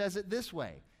person says it this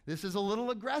way. This is a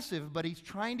little aggressive, but he's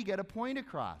trying to get a point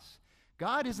across.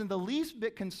 God isn't the least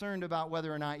bit concerned about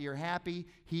whether or not you're happy.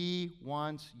 He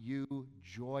wants you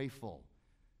joyful,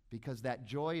 because that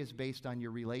joy is based on your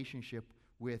relationship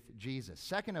with Jesus.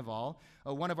 Second of all,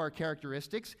 one of our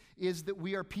characteristics is that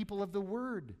we are people of the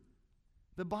Word,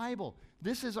 the Bible.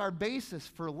 This is our basis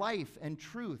for life and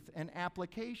truth and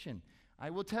application. I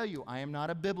will tell you, I am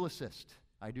not a biblicist.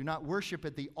 I do not worship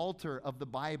at the altar of the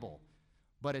Bible,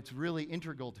 but it's really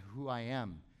integral to who I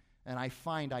am. And I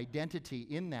find identity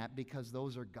in that because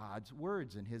those are God's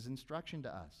words and His instruction to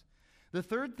us. The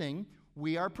third thing,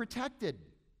 we are protected.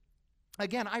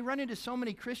 Again, I run into so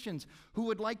many Christians who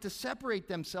would like to separate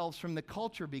themselves from the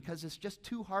culture because it's just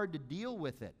too hard to deal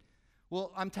with it.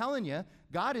 Well, I'm telling you,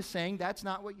 God is saying that's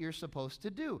not what you're supposed to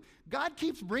do. God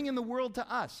keeps bringing the world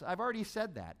to us. I've already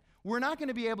said that. We're not going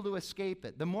to be able to escape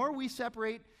it. The more we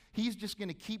separate, He's just going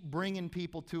to keep bringing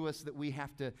people to us that we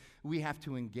have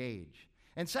to engage.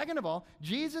 And second of all,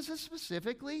 Jesus is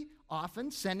specifically often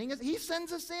sending us. He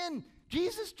sends us in.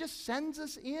 Jesus just sends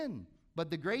us in. But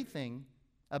the great thing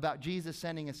about Jesus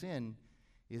sending us in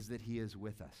is that He is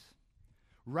with us.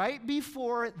 Right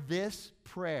before this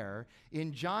prayer,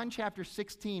 in John chapter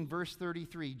 16, verse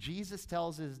 33, Jesus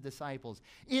tells His disciples,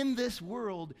 in this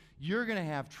world, you're going to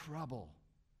have trouble.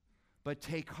 But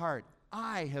take heart,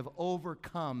 I have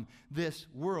overcome this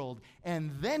world.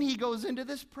 And then He goes into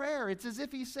this prayer. It's as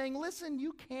if He's saying, listen,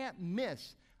 you can't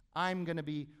miss. I'm going to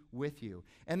be with you.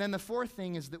 And then the fourth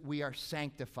thing is that we are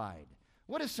sanctified.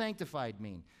 What does sanctified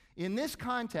mean? In this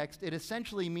context, it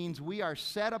essentially means we are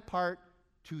set apart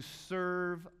to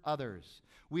serve others.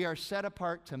 We are set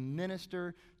apart to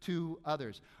minister to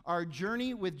others. Our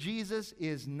journey with Jesus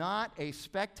is not a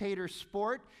spectator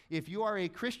sport. If you are a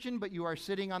Christian but you are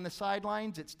sitting on the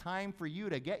sidelines, it's time for you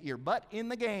to get your butt in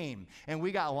the game. And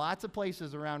we got lots of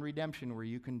places around Redemption where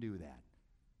you can do that.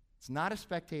 It's not a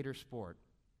spectator sport.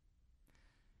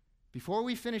 Before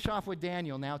we finish off with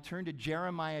Daniel, now turn to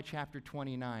Jeremiah chapter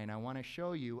 29. I want to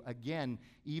show you, again,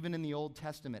 even in the Old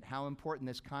Testament, how important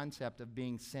this concept of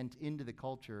being sent into the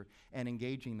culture and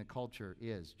engaging the culture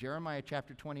is. Jeremiah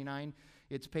chapter 29,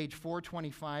 it's page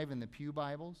 425 in the Pew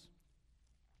Bibles.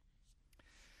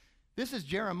 This is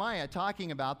Jeremiah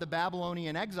talking about the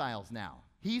Babylonian exiles now.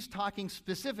 He's talking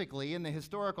specifically in the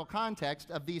historical context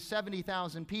of these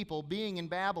 70,000 people being in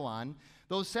Babylon.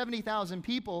 Those 70,000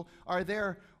 people are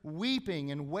there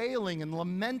weeping and wailing and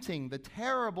lamenting the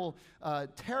terrible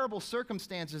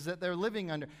circumstances that they're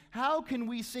living under. How can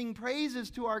we sing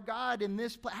praises to our God in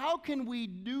this place? How can we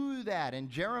do that? And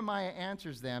Jeremiah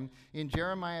answers them in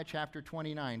Jeremiah chapter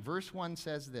 29. Verse 1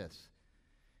 says this.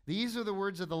 These are the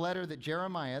words of the letter that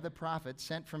Jeremiah the prophet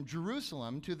sent from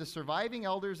Jerusalem to the surviving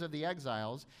elders of the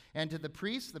exiles and to the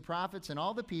priests, the prophets, and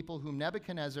all the people whom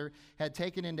Nebuchadnezzar had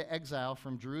taken into exile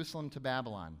from Jerusalem to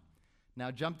Babylon.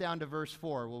 Now jump down to verse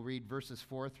 4. We'll read verses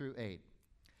 4 through 8.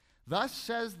 Thus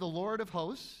says the Lord of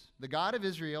hosts, the God of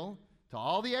Israel, to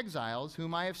all the exiles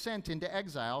whom I have sent into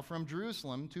exile from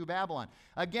Jerusalem to Babylon.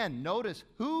 Again, notice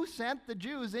who sent the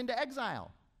Jews into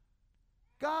exile?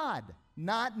 God,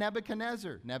 not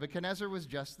Nebuchadnezzar. Nebuchadnezzar was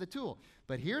just the tool.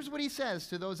 But here's what he says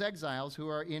to those exiles who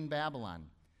are in Babylon.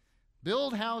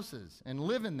 Build houses and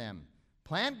live in them.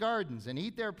 Plant gardens and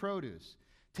eat their produce.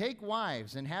 Take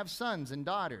wives and have sons and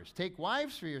daughters. Take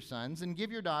wives for your sons and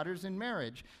give your daughters in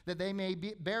marriage, that they may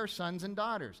bear sons and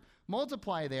daughters.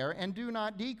 Multiply there and do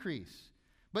not decrease.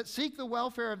 But seek the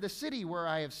welfare of the city where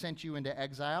I have sent you into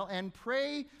exile, and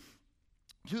pray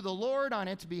to the Lord on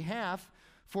its behalf,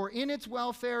 for in its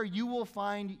welfare you will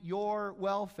find your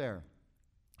welfare.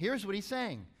 Here's what he's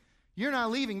saying. You're not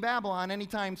leaving Babylon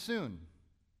anytime soon.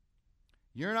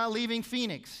 You're not leaving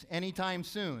Phoenix anytime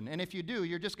soon. And if you do,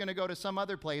 you're just going to go to some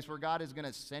other place where God is going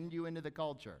to send you into the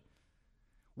culture.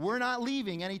 We're not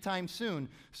leaving anytime soon.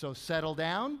 So settle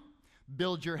down,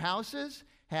 build your houses,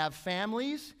 have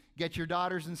families, get your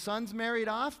daughters and sons married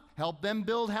off, help them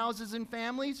build houses and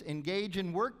families, engage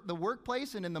in the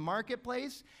workplace and in the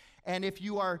marketplace. And if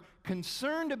you are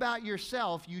concerned about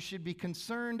yourself, you should be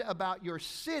concerned about your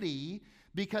city,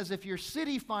 Because if your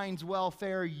city finds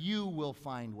welfare, you will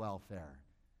find welfare.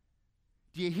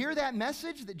 Do you hear that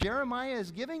message that Jeremiah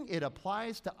is giving? It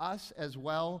applies to us as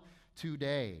well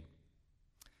today.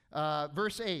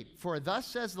 Verse 8, "For thus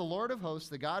says the Lord of hosts,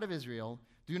 the God of Israel,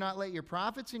 do not let your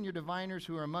prophets and your diviners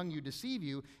who are among you deceive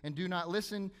you, and do not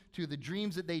listen to the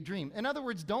dreams that they dream." In other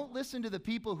words, don't listen to the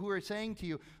people who are saying to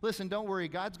you, listen, don't worry,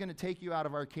 God's going to take you out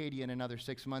of Arcadia in another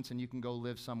 6 months and you can go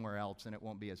live somewhere else and it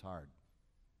won't be as hard.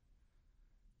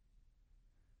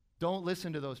 Don't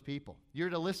listen to those people.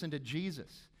 You're to listen to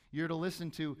Jesus. You're to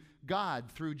listen to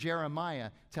God through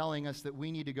Jeremiah telling us that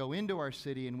we need to go into our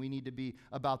city and we need to be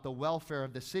about the welfare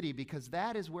of the city, because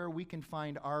that is where we can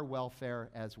find our welfare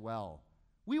as well.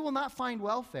 We will not find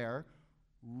welfare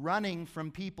running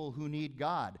from people who need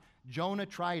God. Jonah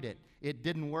tried it. It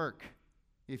didn't work,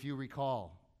 if you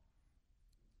recall.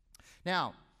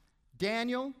 Now,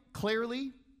 Daniel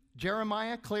clearly,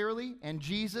 Jeremiah clearly, and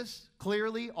Jesus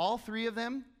clearly, all three of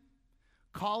them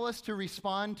call us to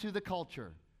respond to the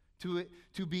culture,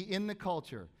 to be in the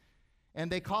culture.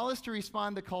 And they call us to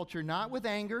respond to culture not with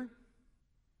anger.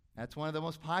 That's one of the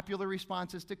most popular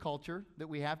responses to culture that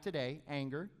we have today,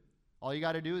 anger. All you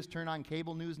got to do is turn on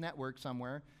cable news network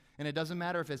somewhere, and it doesn't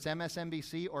matter if it's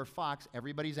MSNBC or Fox,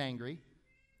 everybody's angry,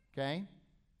 okay?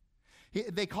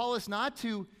 They call us not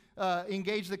to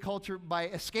engage the culture by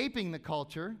escaping the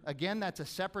culture. Again, that's a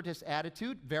separatist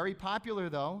attitude, very popular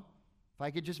though. If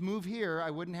I could just move here,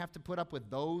 I wouldn't have to put up with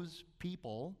those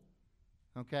people,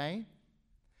 okay?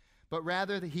 But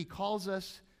rather, he calls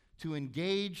us to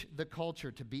engage the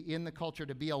culture, to be in the culture,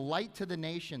 to be a light to the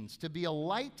nations, to be a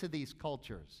light to these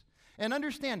cultures. And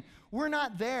understand, we're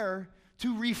not there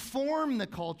to reform the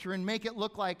culture and make it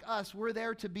look like us. We're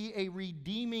there to be a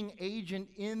redeeming agent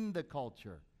in the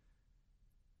culture.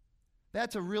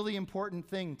 That's a really important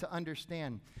thing to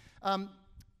understand.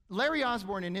 Larry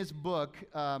Osborne, in his book,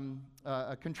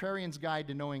 A Contrarian's Guide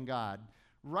to Knowing God,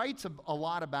 writes a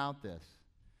lot about this.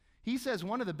 He says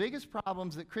one of the biggest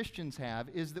problems that Christians have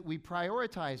is that we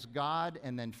prioritize God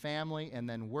and then family and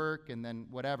then work and then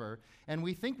whatever, and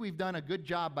we think we've done a good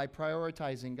job by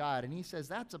prioritizing God. And he says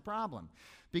that's a problem,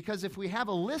 because if we have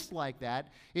a list like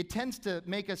that, it tends to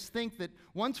make us think that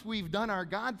once we've done our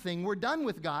God thing, we're done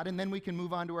with God, and then we can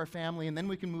move on to our family, and then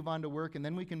we can move on to work, and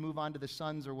then we can move on to the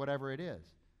sons or whatever it is.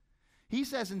 He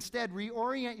says instead,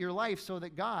 reorient your life so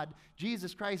that God,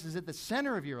 Jesus Christ, is at the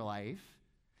center of your life,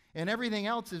 and everything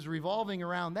else is revolving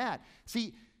around that.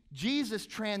 See, Jesus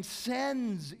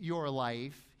transcends your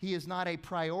life. He is not a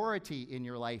priority in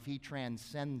your life. He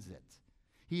transcends it.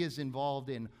 He is involved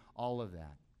in all of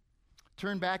that.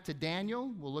 Turn back to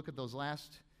Daniel. We'll look at those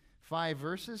last 5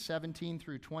 verses, 17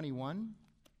 through 21.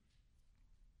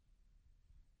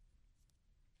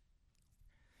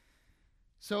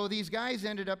 So these guys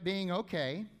ended up being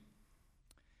okay.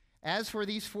 As for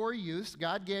these 4 youths,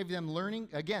 God gave them learning.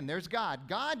 Again, there's God.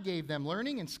 God gave them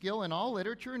learning and skill in all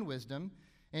literature and wisdom,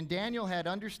 and Daniel had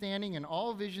understanding in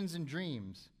all visions and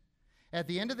dreams. At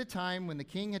the end of the time, when the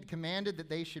king had commanded that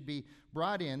they should be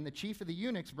brought in, the chief of the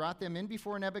eunuchs brought them in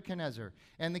before Nebuchadnezzar,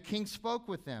 and the king spoke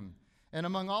with them. And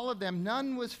among all of them,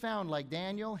 none was found like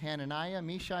Daniel, Hananiah,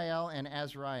 Mishael, and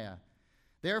Azariah.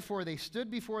 Therefore they stood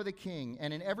before the king,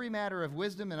 and in every matter of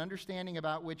wisdom and understanding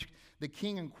about which the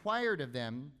king inquired of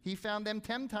them, he found them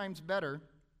 10 times better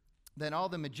than all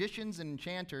the magicians and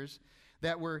enchanters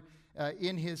that were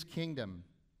in his kingdom.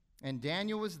 And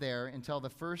Daniel was there until the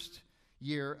 1st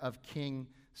year of King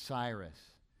Cyrus.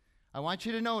 I want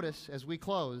you to notice, as we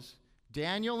close,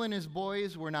 Daniel and his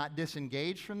boys were not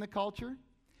disengaged from the culture.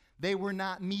 They were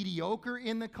not mediocre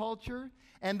in the culture.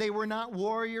 And they were not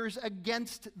warriors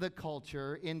against the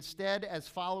culture. Instead, as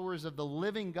followers of the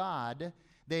living God,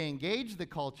 they engaged the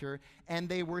culture, and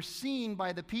they were seen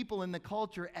by the people in the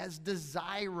culture as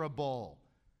desirable.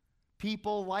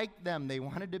 People liked them. They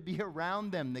wanted to be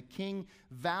around them. The king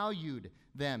valued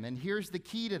them. And here's the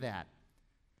key to that.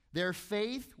 Their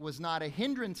faith was not a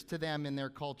hindrance to them in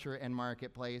their culture and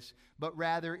marketplace, but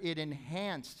rather it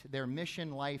enhanced their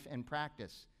mission, life, and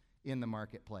practice in the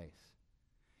marketplace.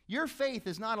 Your faith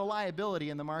is not a liability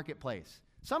in the marketplace.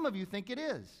 Some of you think it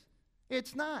is.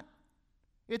 It's not.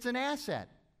 It's an asset.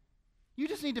 You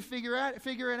just need to figure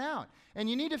it out. And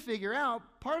you need to figure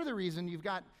out, part of the reason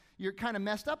you're kind of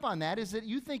messed up on that is that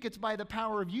you think it's by the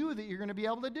power of you that you're going to be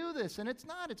able to do this. And it's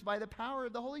not. It's by the power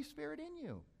of the Holy Spirit in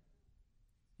you.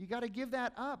 You got to give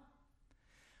that up.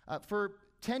 For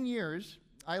 10 years,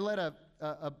 I led a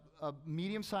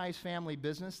medium-sized family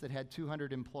business that had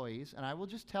 200 employees. And I will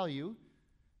just tell you,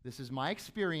 this is my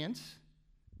experience,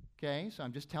 okay? So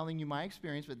I'm just telling you my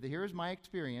experience, but here's my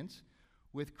experience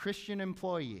with Christian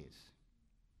employees,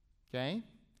 okay?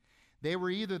 They were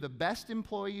either the best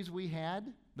employees we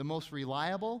had, the most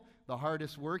reliable, the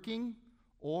hardest working,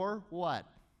 or what?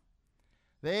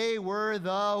 They were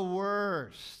the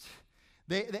worst.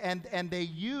 They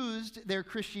used their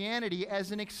Christianity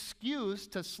as an excuse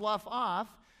to slough off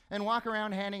and walk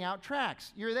around handing out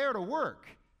tracts. You're there to work.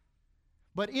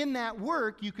 But in that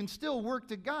work, you can still work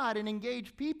to God and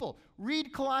engage people.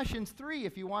 Read Colossians 3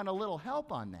 if you want a little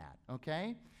help on that,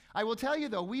 okay? I will tell you,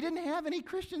 though, we didn't have any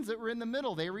Christians that were in the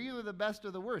middle. They were either the best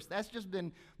or the worst. That's just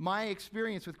been my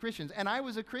experience with Christians. And I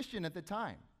was a Christian at the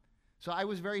time. So I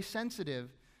was very sensitive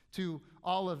to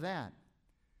all of that.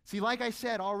 See, like I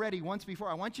said already once before,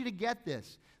 I want you to get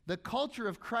this. The culture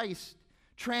of Christ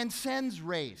transcends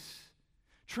race,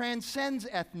 transcends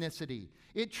ethnicity.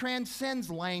 It transcends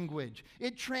language.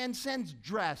 It transcends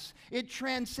dress. It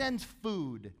transcends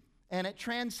food. And it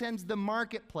transcends the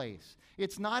marketplace.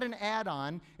 It's not an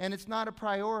add-on, and it's not a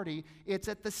priority. It's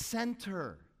at the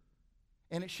center.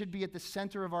 And it should be at the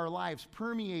center of our lives,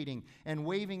 permeating and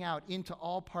waving out into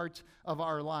all parts of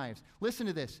our lives. Listen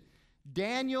to this.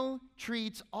 Daniel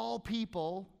treats all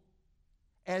people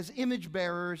as image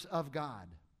bearers of God.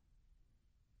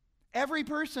 Every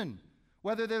person,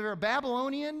 whether they're a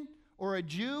Babylonian or a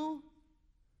Jew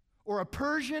or a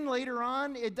Persian later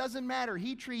on, it doesn't matter.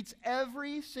 He treats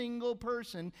every single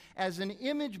person as an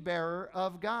image bearer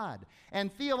of God.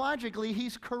 And theologically,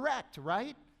 he's correct,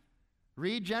 right?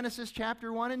 Read Genesis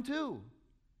chapter 1 and 2,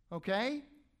 okay?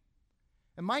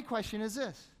 And my question is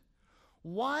this.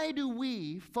 Why do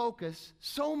we focus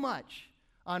so much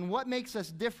on what makes us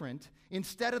different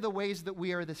instead of the ways that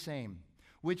we are the same,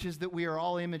 which is that we are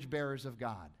all image bearers of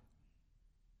God?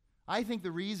 I think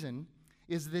the reason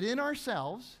is that in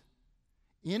ourselves,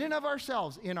 in and of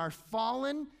ourselves, in our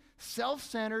fallen,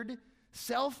 self-centered,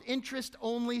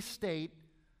 self-interest-only state,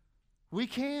 we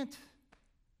can't.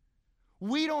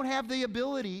 We don't have the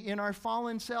ability in our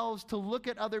fallen selves to look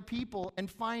at other people and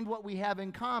find what we have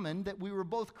in common, that we were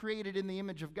both created in the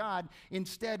image of God.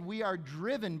 Instead, we are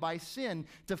driven by sin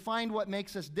to find what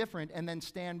makes us different and then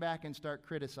stand back and start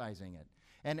criticizing it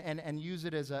and use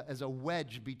it as a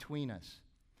wedge between us.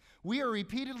 We are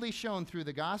repeatedly shown through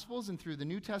the Gospels and through the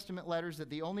New Testament letters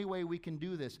that the only way we can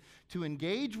do this, to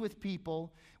engage with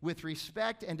people with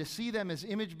respect and to see them as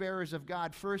image bearers of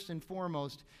God first and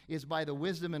foremost, is by the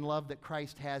wisdom and love that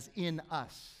Christ has in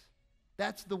us.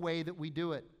 That's the way that we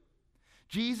do it.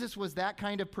 Jesus was that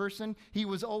kind of person. He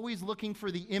was always looking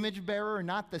for the image bearer,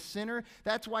 not the sinner.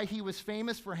 That's why he was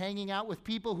famous for hanging out with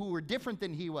people who were different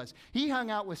than he was. He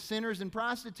hung out with sinners and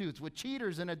prostitutes, with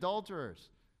cheaters and adulterers.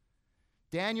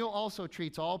 Daniel also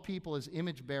treats all people as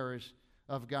image bearers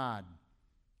of God.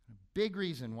 A big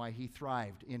reason why he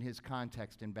thrived in his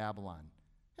context in Babylon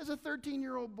as a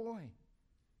 13-year-old boy.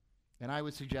 And I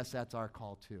would suggest that's our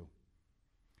call too.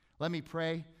 Let me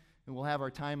pray, and we'll have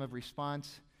our time of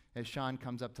response as Sean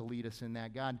comes up to lead us in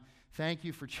that. God, thank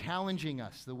you for challenging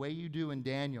us the way you do in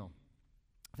Daniel.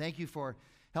 Thank you for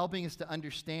helping us to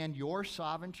understand your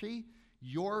sovereignty,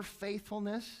 your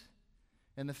faithfulness,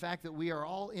 and the fact that we are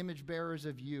all image bearers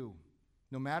of you,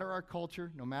 no matter our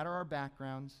culture, no matter our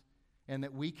backgrounds, and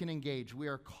that we can engage. We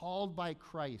are called by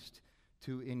Christ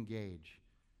to engage.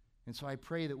 And so I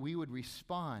pray that we would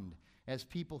respond as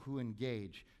people who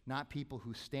engage, not people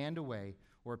who stand away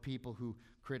or people who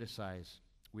criticize.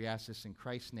 We ask this in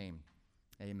Christ's name.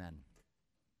 Amen.